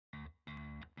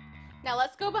Now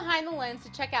let's go behind the lens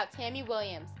to check out Tammy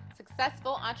Williams,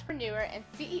 successful entrepreneur and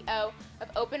CEO of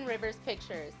Open Rivers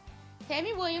Pictures.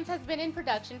 Tammy Williams has been in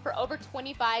production for over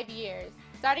 25 years,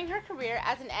 starting her career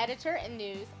as an editor in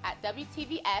news at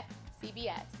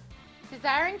WTVF-CBS.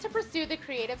 Desiring to pursue the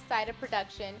creative side of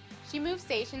production, she moved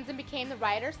stations and became the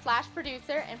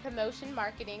writer/producer and promotion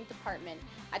marketing department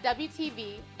at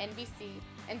WTV-NBC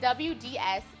and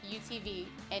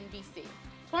WDS-UTV-NBC.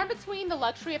 Torn between the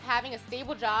luxury of having a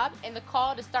stable job and the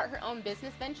call to start her own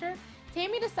business venture,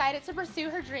 Tammy decided to pursue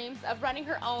her dreams of running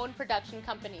her own production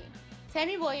company.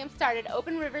 Tammy Williams started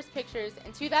Open Rivers Pictures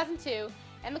in 2002,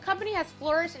 and the company has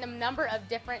flourished in a number of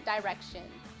different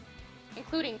directions,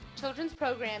 including children's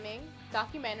programming,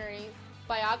 documentaries,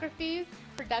 biographies,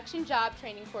 production job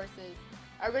training courses,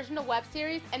 original web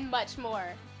series, and much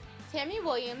more. Tammy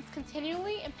Williams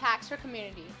continually impacts her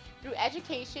community through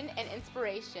education and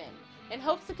inspiration, and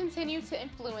hopes to continue to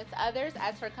influence others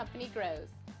as her company grows.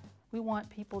 We want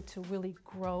people to really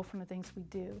grow from the things we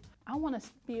do. I want to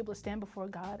be able to stand before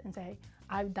God and say,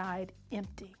 I've died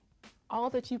empty. All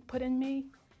that you put in me,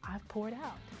 I've poured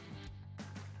out.